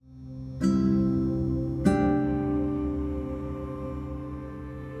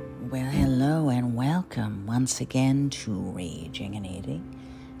once again to Raging and Eating.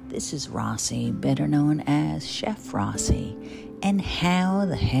 This is Rossi, better known as Chef Rossi. And how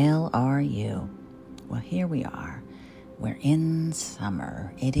the hell are you? Well, here we are. We're in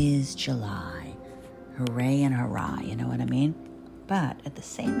summer. It is July. Hooray and hurrah, you know what I mean? But at the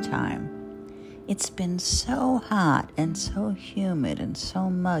same time, it's been so hot and so humid and so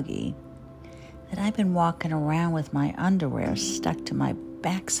muggy that I've been walking around with my underwear stuck to my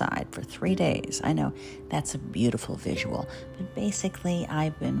backside for 3 days. I know that's a beautiful visual, but basically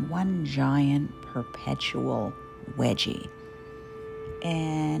I've been one giant perpetual wedgie.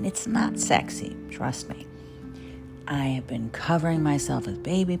 And it's not sexy, trust me. I have been covering myself with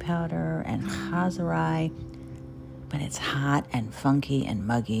baby powder and Chazarai, but it's hot and funky and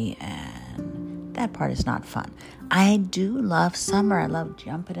muggy, and that part is not fun. I do love summer. I love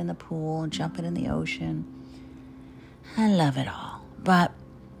jumping in the pool, jumping in the ocean. I love it all. But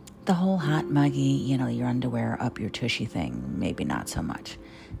the whole hot, muggy, your underwear up your tushy thing, maybe not so much.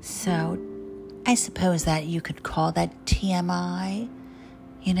 So I suppose that you could call that TMI,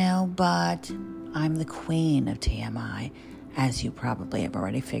 but I'm the queen of TMI, as you probably have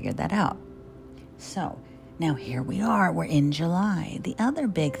already figured that out. So now here we are. We're in July. The other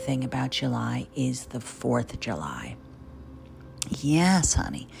big thing about July is the 4th of July. Yes,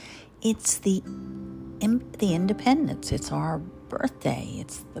 honey. It's the independence. It's our birthday.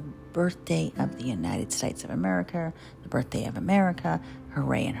 It's the birthday of the United States of America, the birthday of America.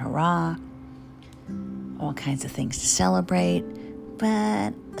 Hooray and hurrah. All kinds of things to celebrate.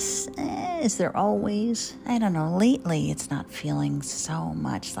 But is there always? I don't know. Lately, it's not feeling so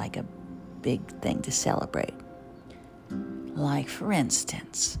much like a big thing to celebrate. Like, for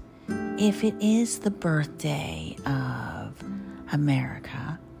instance, if it is the birthday of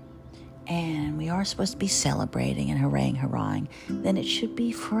America, and we are supposed to be celebrating and hurrahing, then it should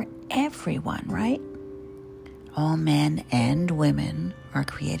be for everyone, right? All men and women are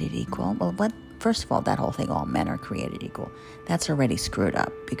created equal. Well, first of all, that whole thing, all men are created equal, that's already screwed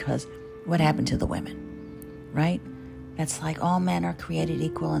up, because what happened to the women, right? That's like all men are created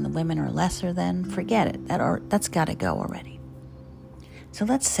equal and the women are lesser than. Forget it. That's got to go already. So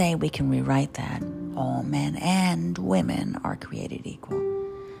let's say we can rewrite that. All men and women are created equal.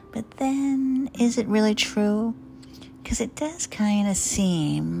 But then, is it really true? Because it does kind of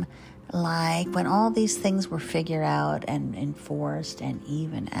seem like when all these things were figured out and enforced, and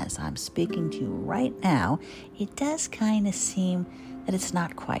even as I'm speaking to you right now, it does kind of seem that it's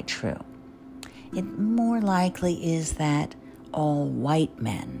not quite true. It more likely is that all white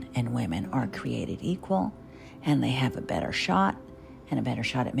men and women are created equal, and they have a better shot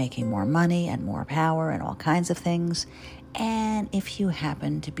at making more money and more power and all kinds of things. And if you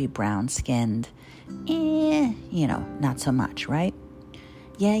happen to be brown-skinned, not so much, right?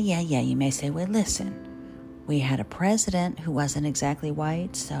 Yeah, you may say, well, listen, we had a president who wasn't exactly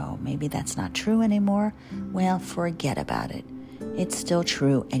white, so maybe that's not true anymore. Well, forget about it. It's still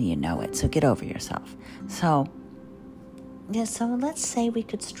true, and you know it, so get over yourself. So let's say we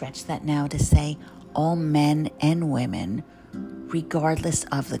could stretch that now to say all men and women, regardless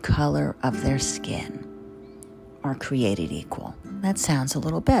of the color of their skin, are created equal. That sounds a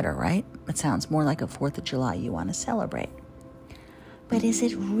little better, right? It sounds more like a 4th of July you want to celebrate. But is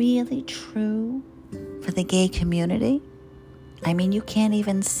it really true for the gay community? I mean, you can't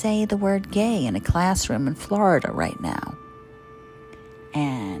even say the word gay in a classroom in Florida right now.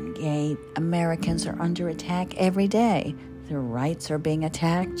 And gay Americans are under attack every day. Their rights are being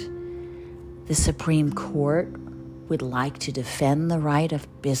attacked. The Supreme Court would like to defend the right of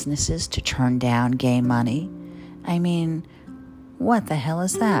businesses to turn down gay money. I mean, what the hell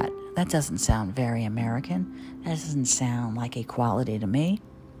is that? That doesn't sound very American. That doesn't sound like equality to me.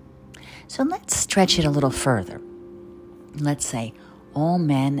 So let's stretch it a little further. Let's say all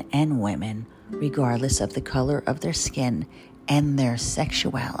men and women, regardless of the color of their skin and their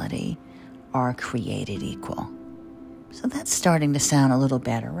sexuality, are created equal. So that's starting to sound a little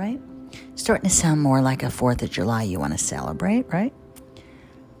better, right? Starting to sound more like a 4th of July you want to celebrate, right?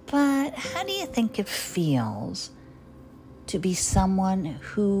 But how do you think it feels to be someone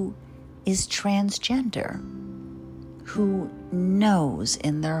who is transgender, who knows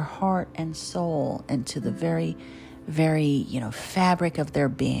in their heart and soul and to the very, very, fabric of their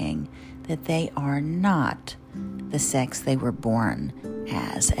being that they are not the sex they were born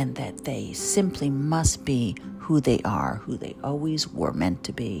as, and that they simply must be who they are, who they always were meant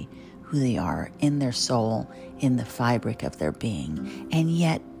to be, who they are in their soul, in the fabric of their being. And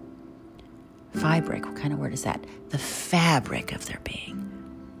yet, fabric, what kind of word is that? The fabric of their being.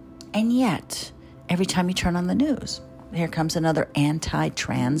 And yet, every time you turn on the news, here comes another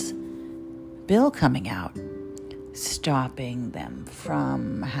anti-trans bill coming out. stopping them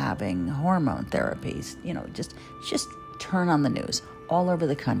from having hormone therapies. Just turn on the news. All over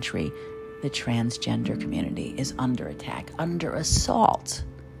the country, the transgender community is under attack, under assault.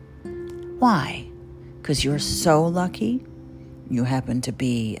 Why? Because you're so lucky you happen to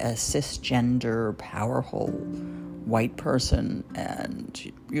be a cisgender, powerful white person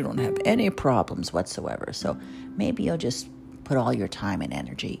and you don't have any problems whatsoever. So maybe you'll just put all your time and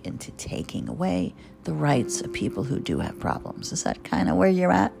energy into taking away the rights of people who do have problems. Is that kind of where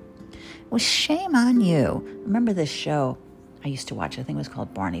you're at? Well, shame on you. Remember this show I used to watch? I think it was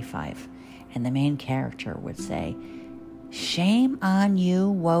called Barney Fife. And the main character would say, "Shame on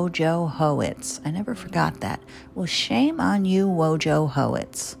you, Wojo Hoitz." I never forgot that. Well, shame on you, Wojo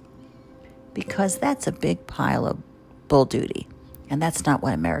Hoitz. Because that's a big pile of bull duty. And that's not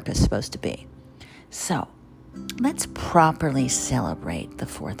what America's supposed to be. So, let's properly celebrate the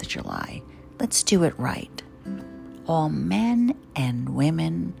 4th of July. Let's do it right. All men and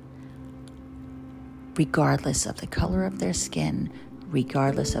women, regardless of the color of their skin,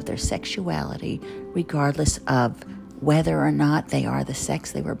 regardless of their sexuality, regardless of whether or not they are the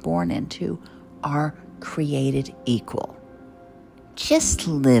sex they were born into, are created equal. Just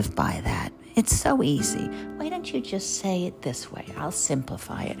live by that. It's so easy. Why don't you just say it this way? I'll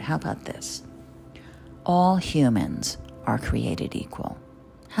simplify it. How about this? All humans are created equal.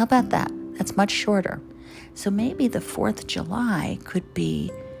 How about that? That's much shorter. So maybe the 4th of July could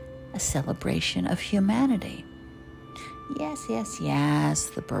be a celebration of humanity. Yes,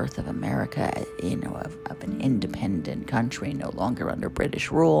 the birth of America, of an independent country, no longer under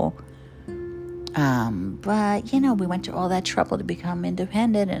British rule. But, we went to all that trouble to become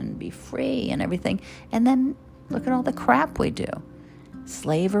independent and be free and everything. And then look at all the crap we do.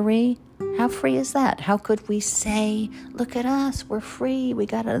 Slavery, how free is that? How could we say, look at us, we're free, we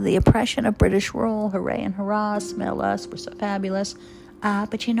got out of the oppression of British rule, hooray and hurrah, smell us, we're so fabulous.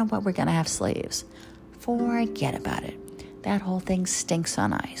 But you know what, we're going to have slaves. Forget about it. That whole thing stinks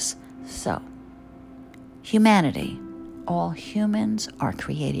on ice. So, humanity. All humans are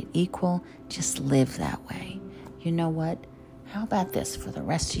created equal. Just live that way. You know what? How about this for the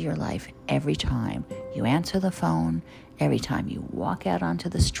rest of your life? Every time you answer the phone, every time you walk out onto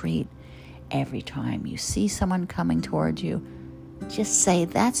the street, every time you see someone coming towards you, just say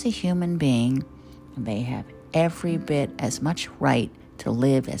that's a human being. And they have every bit as much right to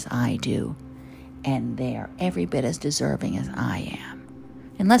live as I do. And they are every bit as deserving as I am.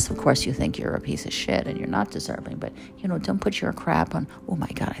 Unless, of course, you think you're a piece of shit and you're not deserving. But, don't put your crap on, oh my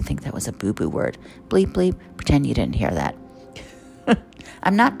God, I think that was a boo-boo word. Bleep, bleep, pretend you didn't hear that.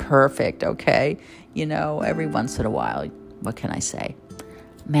 I'm not perfect, okay? Every once in a while, what can I say?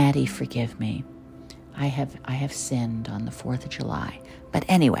 Maddie, forgive me. I have sinned on the 4th of July. But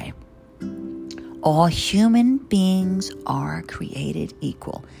anyway, all human beings are created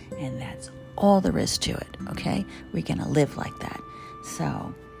equal. And that's all there is to it, okay? We're going to live like that.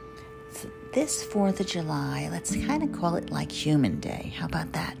 So this 4th of July, let's kind of call it like Human Day. How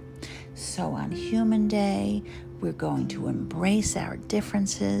about that? So on Human Day, we're going to embrace our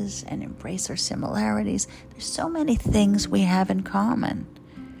differences and embrace our similarities. There's so many things we have in common.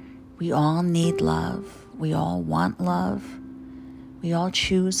 We all need love. We all want love. We all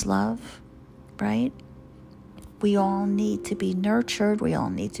choose love, right? We all need to be nurtured. We all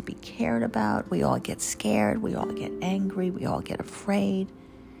need to be cared about. We all get scared. We all get angry. We all get afraid.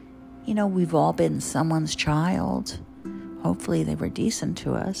 We've all been someone's child. Hopefully they were decent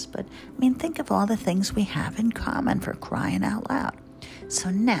to us. But, think of all the things we have in common, for crying out loud.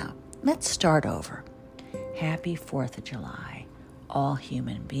 So now, let's start over. Happy 4th of July. All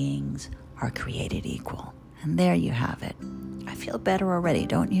human beings are created equal. And there you have it. I feel better already,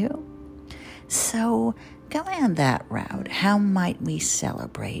 don't you? So, going on that route, how might we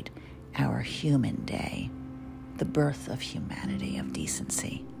celebrate our Human Day, the birth of humanity, of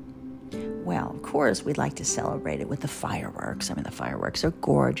decency? Well, of course, we'd like to celebrate it with the fireworks. The fireworks are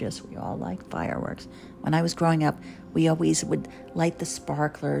gorgeous. We all like fireworks. When I was growing up, we always would light the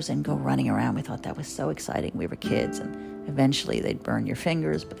sparklers and go running around. We thought that was so exciting. We were kids, and eventually they'd burn your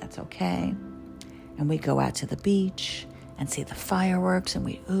fingers, but that's okay. And we'd go out to the beach and see the fireworks, and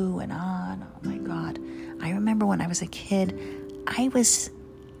we ooh and ah, and oh my God. I remember when I was a kid, I was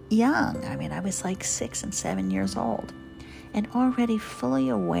young. I was like 6 and 7 years old, and already fully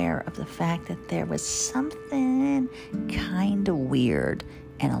aware of the fact that there was something kind of weird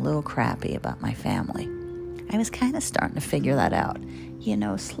and a little crappy about my family. I was kind of starting to figure that out.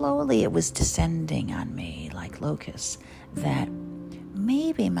 Slowly it was descending on me like locusts that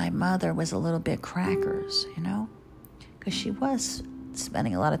maybe my mother was a little bit crackers, because she was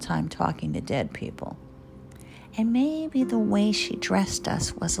spending a lot of time talking to dead people. And maybe the way she dressed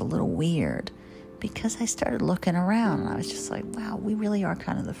us was a little weird, because I started looking around and I was just like, wow, we really are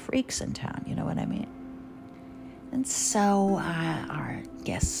kind of the freaks in town, you know what I mean? And so I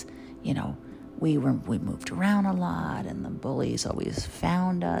guess, we moved around a lot, and the bullies always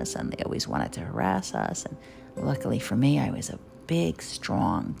found us, and they always wanted to harass us. And luckily for me, I was a big,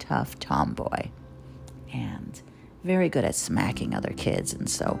 strong, tough tomboy, and very good at smacking other kids, and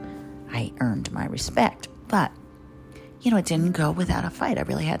so I earned my respect. But, it didn't go without a fight. I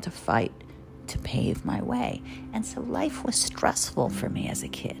really had to fight to pave my way. And so life was stressful for me as a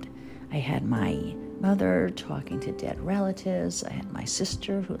kid. I had my mother talking to dead relatives. I had my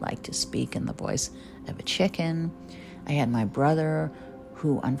sister who liked to speak in the voice of a chicken. I had my brother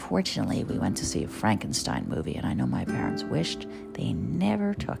who, unfortunately, we went to see a Frankenstein movie, and I know my parents wished they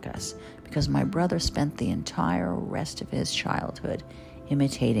never took us, because my brother spent the entire rest of his childhood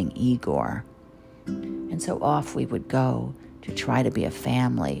imitating Igor. And so off we would go to try to be a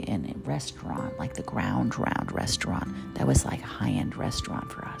family in a restaurant, like the Ground Round restaurant. That was like a high-end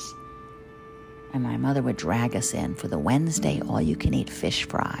restaurant for us. And my mother would drag us in for the Wednesday all-you-can-eat fish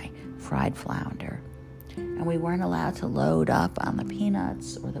fry, fried flounder. And we weren't allowed to load up on the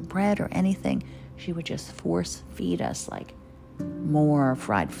peanuts or the bread or anything. She would just force feed us like more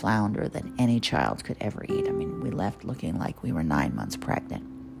fried flounder than any child could ever eat. I mean, we left looking like we were 9 months pregnant.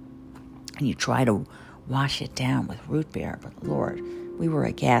 And you try to wash it down with root beer, but Lord, we were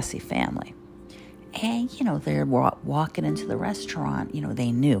a gassy family. And, they're walking into the restaurant.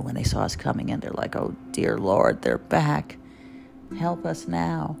 They knew when they saw us coming in. They're like, oh, dear Lord, they're back. Help us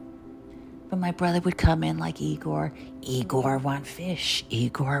now. But my brother would come in like Igor. Igor want fish.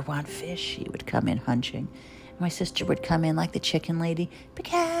 Igor want fish. He would come in hunching. And my sister would come in like the chicken lady.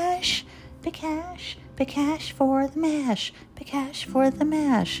 B'cash, b'cash, b'cash for the mash. B'cash for the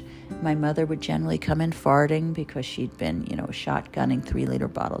mash. My mother would generally come in farting because she'd been, shotgunning 3-liter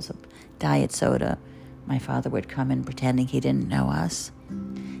bottles of diet soda. My father would come in pretending he didn't know us.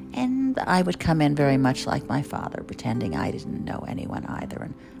 And I would come in very much like my father, pretending I didn't know anyone either,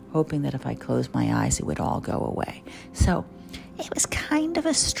 and hoping that if I closed my eyes, it would all go away. So it was kind of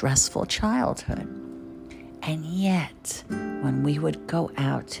a stressful childhood. And yet, when we would go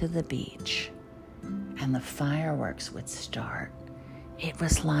out to the beach and the fireworks would start, it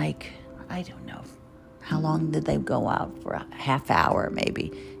was like, I don't know, how long did they go out for? A half hour,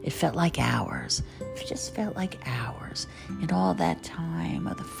 maybe. It felt like hours. It just felt like hours. And all that time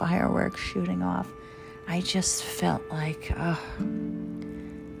of the fireworks shooting off, I just felt like,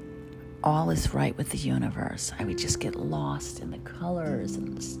 all is right with the universe. I would just get lost in the colors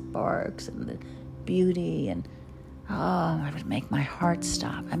and the sparks and the beauty, and it would make my heart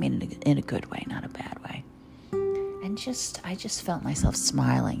stop. I mean, in a good way, not a bad way. And I just felt myself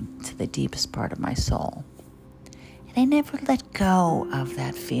smiling to the deepest part of my soul. And I never let go of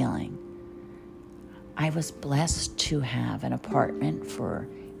that feeling. I was blessed to have an apartment for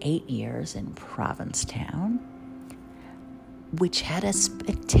 8 years in Provincetown, which had a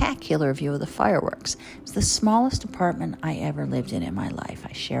spectacular view of the fireworks. It was the smallest apartment I ever lived in my life.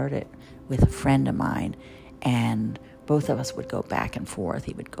 I shared it with a friend of mine, and both of us would go back and forth.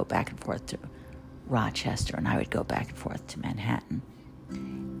 He would go back and forth to Rochester, and I would go back and forth to Manhattan.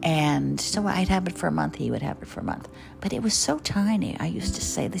 And so I'd have it for a month, he would have it for a month. But it was so tiny. I used to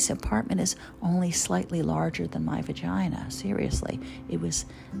say, this apartment is only slightly larger than my vagina. Seriously.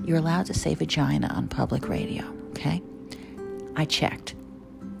 You're allowed to say vagina on public radio, okay? I checked.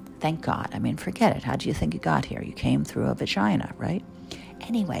 Thank God. I mean, forget it. How do you think you got here? You came through a vagina, right?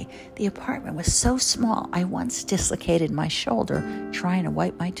 Anyway, the apartment was so small, I once dislocated my shoulder trying to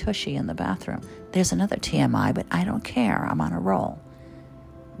wipe my tushy in the bathroom. There's another TMI, but I don't care. I'm on a roll.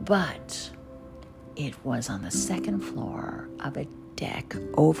 But it was on the second floor of a deck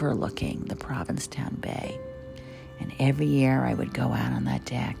overlooking the Provincetown Bay. And every year I would go out on that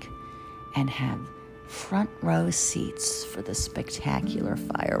deck and have front row seats for the spectacular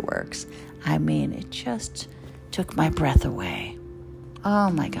fireworks. I mean, it just took my breath away.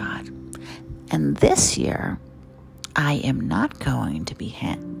 Oh my God. And this year, I am not going to be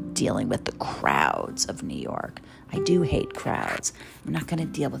dealing with the crowds of New York. I do hate crowds. I'm not going to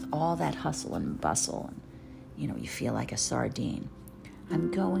deal with all that hustle and bustle. And, you feel like a sardine. I'm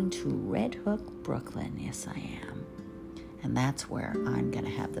going to Red Hook, Brooklyn. Yes, I am. And that's where I'm going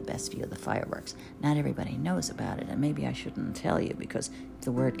to have the best view of the fireworks. Not everybody knows about it, and maybe I shouldn't tell you, because if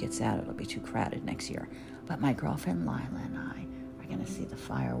the word gets out, it'll be too crowded next year. But my girlfriend Lila and I are going to see the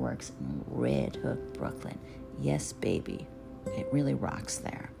fireworks in Red Hook, Brooklyn. Yes, baby. It really rocks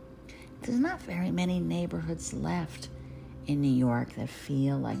there. There's not very many neighborhoods left in New York that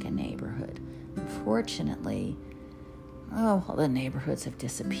feel like a neighborhood. Unfortunately, all the neighborhoods have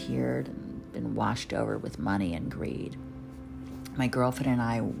disappeared and been washed over with money and greed. My girlfriend and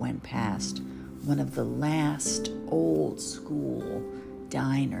I went past one of the last old school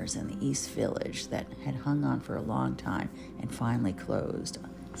diners in the East Village that had hung on for a long time and finally closed,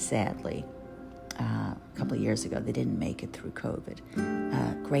 sadly. A couple of years ago, they didn't make it through COVID.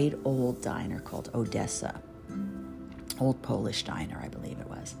 A great old diner called Odessa. Old Polish diner, I believe it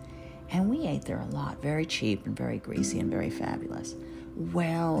was. And we ate there a lot, very cheap and very greasy and very fabulous.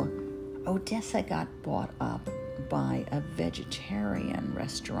 Well, Odessa got bought up by a vegetarian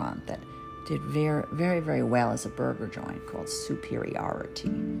restaurant that did very, very, very well as a burger joint called Superiority.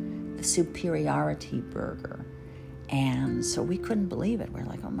 The Superiority Burger. And so we couldn't believe it. We're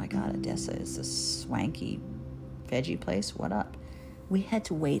like, oh my God, Odessa is a swanky veggie place. What up? We had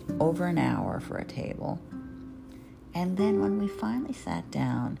to wait over an hour for a table. And then when we finally sat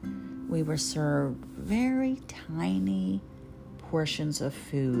down, we were served very tiny portions of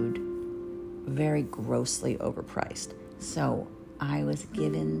food, very grossly overpriced. So I was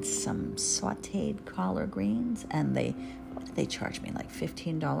given some sauteed collard greens, and they charged me like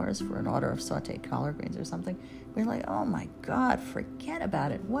 $15 for an order of sauteed collard greens or something. We're like, oh my God, forget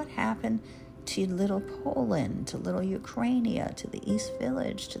about it. What happened to little Poland, to little Ukraine, to the East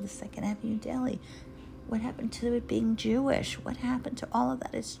Village, to the Second Avenue Deli? What happened to it being Jewish? What happened to all of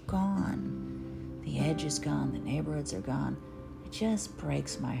that? It's gone. The edge is gone. The neighborhoods are gone. It just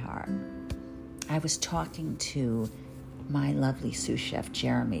breaks my heart. I was talking to my lovely sous chef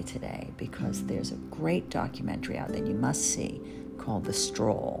Jeremy today because there's a great documentary out that you must see called The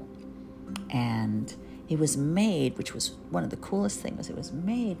Stroll. And it was made, which was one of the coolest things, it was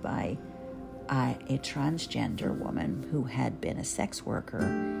made by a transgender woman who had been a sex worker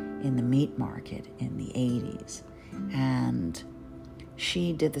in the meat market in the 80s. And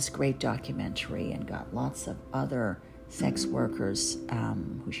she did this great documentary and got lots of other sex workers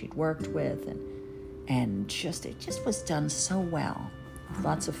who she'd worked with, and it just was done so well.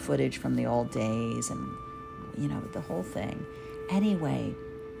 Lots of footage from the old days and, the whole thing. Anyway,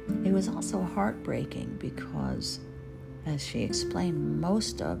 it was also heartbreaking because, as she explained,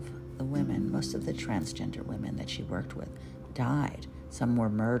 most of the transgender women that she worked with died. Some were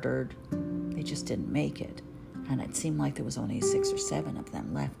murdered. They just didn't make it. And it seemed like there was only 6 or 7 of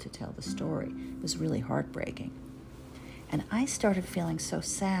them left to tell the story. It was really heartbreaking. And I started feeling so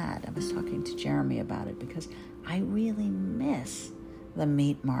sad. I was talking to Jeremy about it because I really miss the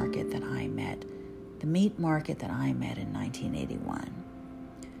meat market that I met. The meat market that I met in 1981,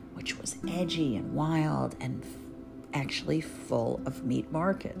 which was edgy and wild and actually full of meat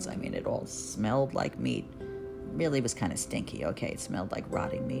markets. I mean, it all smelled like meat. Really was kind of stinky. Okay, it smelled like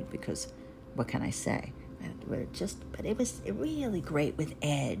rotting meat because what can I say? But it was really great with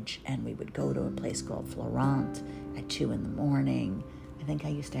edge. And we would go to a place called Florent at 2 a.m. I think I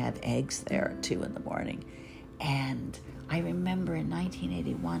used to have eggs there at 2 a.m. And I remember in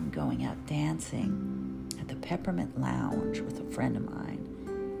 1981 going out dancing at the Peppermint Lounge with a friend of mine.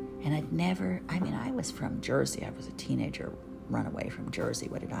 And I was from Jersey. I was a teenager, runaway from Jersey.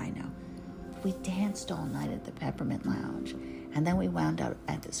 What did I know? We danced all night at the Peppermint Lounge. And then we wound up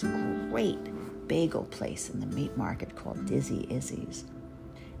at this great bagel place in the meat market called Dizzy Izzy's.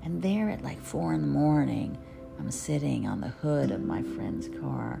 And there at like 4 a.m, I'm sitting on the hood of my friend's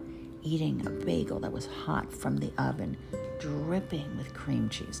car, eating a bagel that was hot from the oven, dripping with cream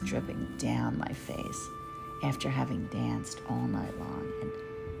cheese, dripping down my face after having danced all night long. And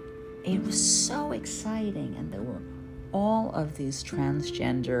it was so exciting. And there were all of these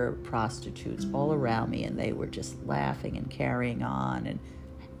transgender prostitutes all around me, and they were just laughing and carrying on,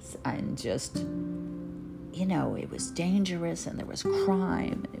 and just, it was dangerous, and there was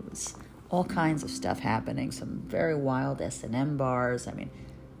crime, and it was all kinds of stuff happening, some very wild S&M bars. I mean,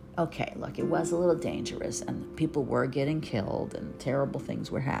 okay, look, it was a little dangerous, and people were getting killed, and terrible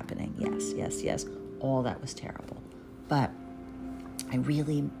things were happening. Yes, all that was terrible. But I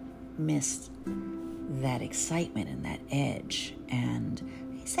really missed that excitement and that edge. And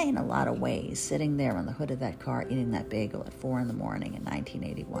I say in a lot of ways, sitting there on the hood of that car eating that bagel at 4 a.m. in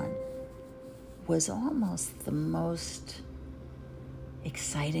 1981 was almost the most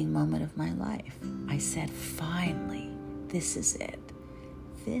exciting moment of my life. I said, finally, this is it.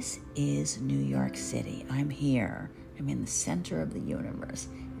 This is New York City. I'm here. I'm in the center of the universe.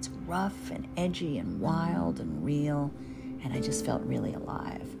 It's rough and edgy and wild and real, and I just felt really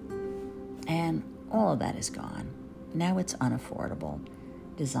alive. And all of that is gone. Now it's unaffordable.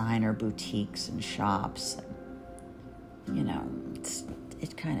 Designer boutiques and shops. And,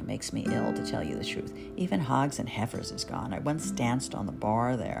 it kind of makes me ill, to tell you the truth. Even Hogs and Heifers is gone. I once danced on the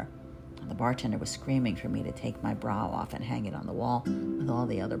bar there. The bartender was screaming for me to take my bra off and hang it on the wall with all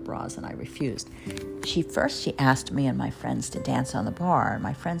the other bras, and I refused. She asked me and my friends to dance on the bar, and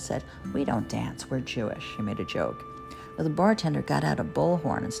my friend said, "We don't dance, we're Jewish." She made a joke. Well, the bartender got out a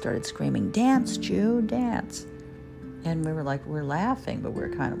bullhorn and started screaming, "Dance, Jew, dance." And we were like, we're laughing, but we're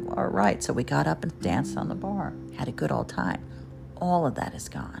kind of, all right. So we got up and danced on the bar, had a good old time. All of that is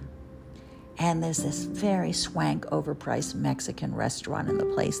gone. And there's this very swank, overpriced Mexican restaurant in the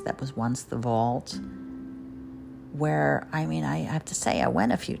place that was once the Vault, where, I have to say, I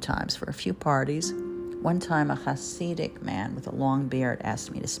went a few times for a few parties. One time, a Hasidic man with a long beard asked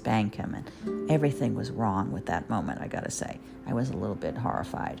me to spank him, and everything was wrong with that moment, I gotta say. I was a little bit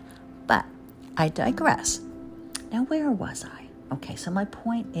horrified. But I digress. Now, where was I? Okay, so my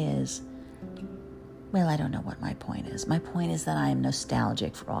point is, well, I don't know what my point is. My point is that I am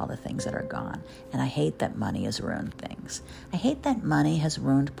nostalgic for all the things that are gone, and I hate that money has ruined things. I hate that money has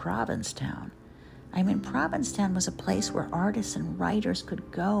ruined Provincetown. Provincetown was a place where artists and writers could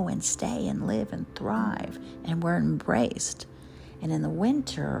go and stay and live and thrive and were embraced. And in the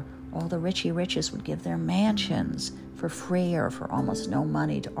winter, all the richie riches would give their mansions for free or for almost no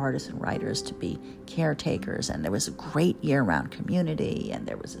money to artists and writers to be caretakers. And there was a great year-round community, and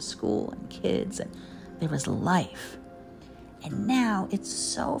there was a school and kids, and there was life. And now it's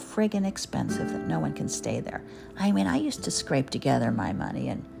so friggin' expensive that no one can stay there. I used to scrape together my money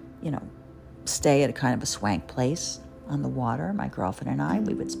and, stay at a kind of a swank place on the water. My girlfriend and I,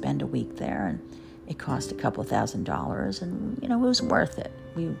 we would spend a week there, and it cost a couple $1,000, and, it was worth it.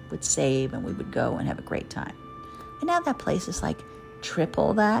 We would save, and we would go and have a great time. And now that place is like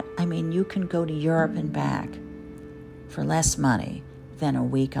triple that. You can go to Europe and back for less money than a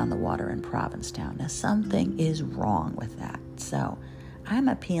week on the water in Provincetown. Now, something is wrong with that. So I'm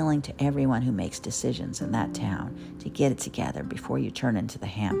appealing to everyone who makes decisions in that town to get it together before you turn into the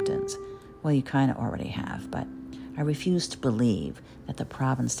Hamptons. Well, you kind of already have, but I refuse to believe that the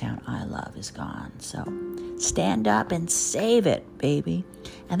Provincetown I love is gone. So stand up and save it, baby.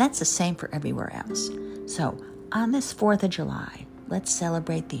 And that's the same for everywhere else. So on this 4th of July, let's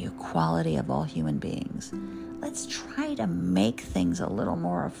celebrate the equality of all human beings. Let's try to make things a little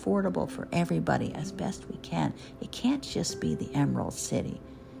more affordable for everybody as best we can. It can't just be the Emerald City.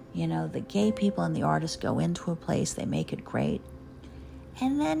 The gay people and the artists go into a place, they make it great.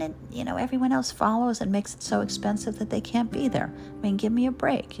 And then, everyone else follows and makes it so expensive that they can't be there. Give me a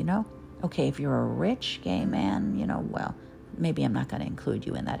break, Okay, if you're a rich gay man, well, maybe I'm not going to include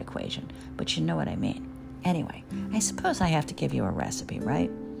you in that equation. But you know what I mean. Anyway, I suppose I have to give you a recipe,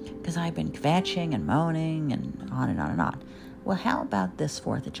 right? Because I've been kvetching and moaning and on and on and on. Well, how about this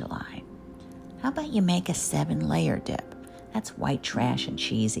 4th of July? How about you make a 7-layer dip? That's white trash and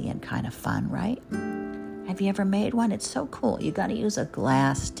cheesy and kind of fun, right? Have you ever made one? It's so cool. You got to use a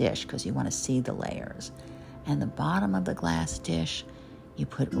glass dish because you want to see the layers. And the bottom of the glass dish, you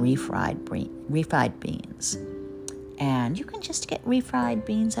put refried beans. And you can just get refried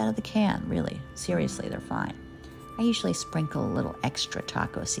beans out of the can, really. Seriously, they're fine. I usually sprinkle a little extra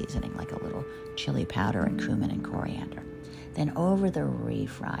taco seasoning, like a little chili powder and cumin and coriander. Then over the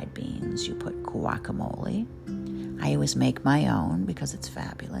refried beans, you put guacamole. I always make my own because it's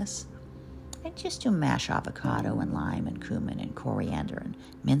fabulous. I just do mashed avocado and lime and cumin and coriander and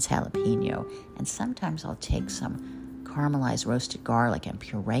minced jalapeno. And sometimes I'll take some caramelized roasted garlic and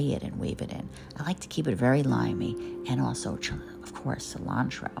puree it and weave it in. I like to keep it very limey, and also, of course,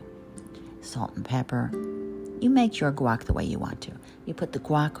 cilantro, salt and pepper. You make your guac the way you want to. You put the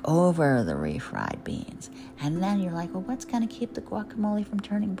guac over the refried beans. And then you're like, well, what's going to keep the guacamole from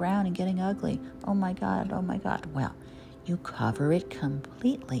turning brown and getting ugly? Oh, my God. Well, you cover it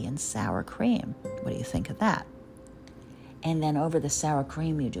completely in sour cream. What do you think of that? And then over the sour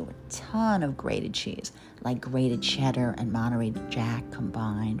cream, you do a ton of grated cheese, like grated cheddar and Monterey Jack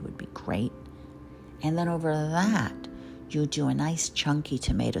combined would be great. And then over that, you do a nice chunky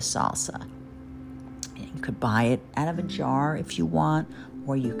tomato salsa. You could buy it out of a jar if you want,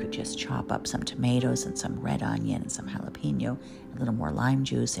 or you could just chop up some tomatoes and some red onion and some jalapeno, a little more lime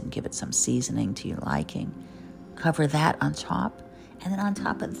juice, and give it some seasoning to your liking. Cover that on top, and then on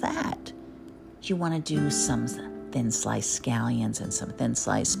top of that, you want to do some thin-sliced scallions and some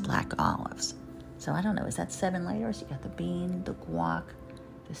thin-sliced black olives. So I don't know, is that 7 layers? You got the bean, the guac,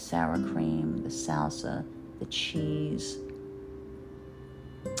 the sour cream, the salsa, the cheese,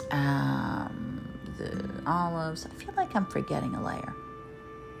 the olives. I feel like I'm forgetting a layer.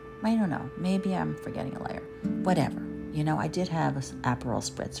 I don't know. Maybe I'm forgetting a layer. Whatever. I did have an Aperol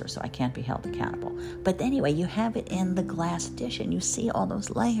spritzer, so I can't be held accountable. But anyway, you have it in the glass dish, and you see all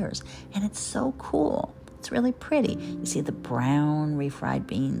those layers, and it's so cool. It's really pretty. You see the brown refried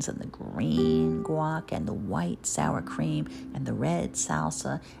beans and the green guac and the white sour cream and the red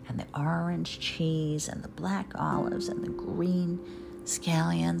salsa and the orange cheese and the black olives and the green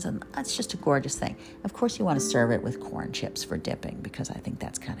scallions, and that's just a gorgeous thing. Of course, you want to serve it with corn chips for dipping because I think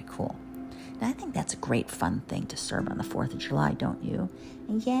that's kind of cool. And I think that's a great fun thing to serve on the 4th of July, don't you?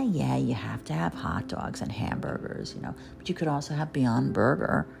 And yeah, you have to have hot dogs and hamburgers, but you could also have Beyond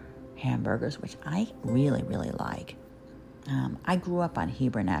Burger hamburgers, which I really, really like. I grew up on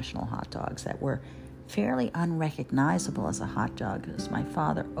Hebrew National hot dogs that were fairly unrecognizable as a hot dog because my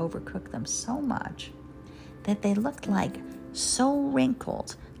father overcooked them so much that they looked like so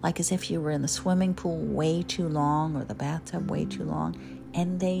wrinkled, like as if you were in the swimming pool way too long or the bathtub way too long.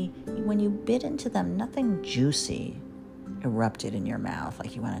 And when you bit into them, nothing juicy erupted in your mouth,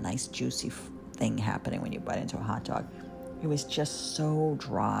 like you want a nice juicy thing happening when you bite into a hot dog. It was just so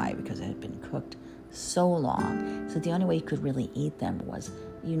dry because it had been cooked so long. So the only way you could really eat them was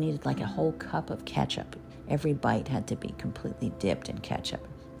you needed like a whole cup of ketchup. Every bite had to be completely dipped in ketchup.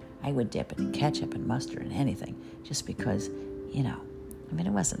 I would dip it in ketchup and mustard and anything just because,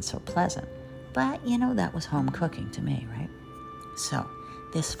 it wasn't so pleasant. But, that was home cooking to me, right? So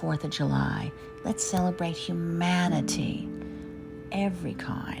this 4th of July, let's celebrate humanity, every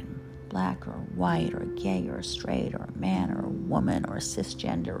kind. Black or white or gay or straight or a man or a woman or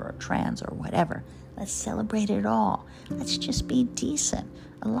cisgender or trans or whatever. Let's celebrate it all. Let's just be decent.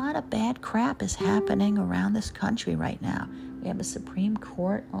 A lot of bad crap is happening around this country right now. We have a Supreme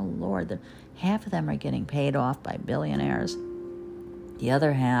Court. Oh, Lord, half of them are getting paid off by billionaires. The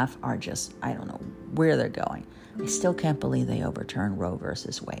other half are just, I don't know where they're going. I still can't believe they overturned Roe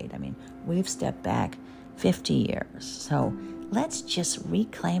versus Wade. We've stepped back 50 years. So let's just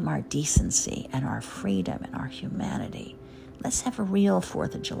reclaim our decency and our freedom and our humanity. Let's have a real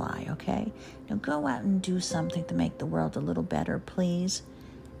 4th of July, okay? Now go out and do something to make the world a little better, please.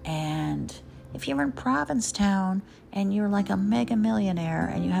 And if you're in Provincetown and you're like a mega millionaire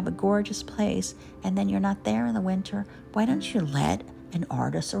and you have a gorgeous place and then you're not there in the winter, why don't you let an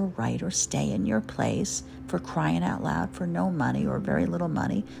artist or writer stay in your place for crying out loud for no money or very little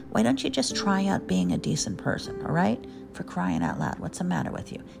money? Why don't you just try out being a decent person, all right? For crying out loud, what's the matter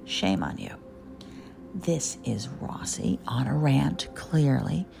with you? Shame on you. This is Rossi on a rant,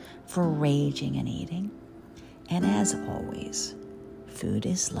 clearly, for raging and eating. And as always, food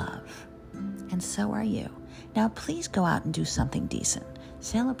is love. And so are you. Now, please go out and do something decent.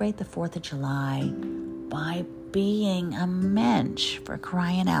 Celebrate the 4th of July by being a mensch, for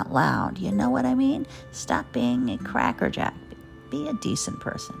crying out loud. You know what I mean? Stop being a crackerjack. Be a decent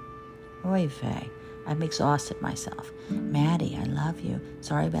person. Oy vey. I've exhausted myself. Maddie, I love you.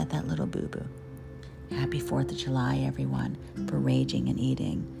 Sorry about that little boo-boo. Happy 4th of July, everyone, for raging and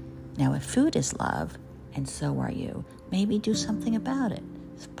eating. Now, if food is love, and so are you, maybe do something about it.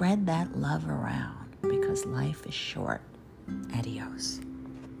 Spread that love around because life is short. Adios.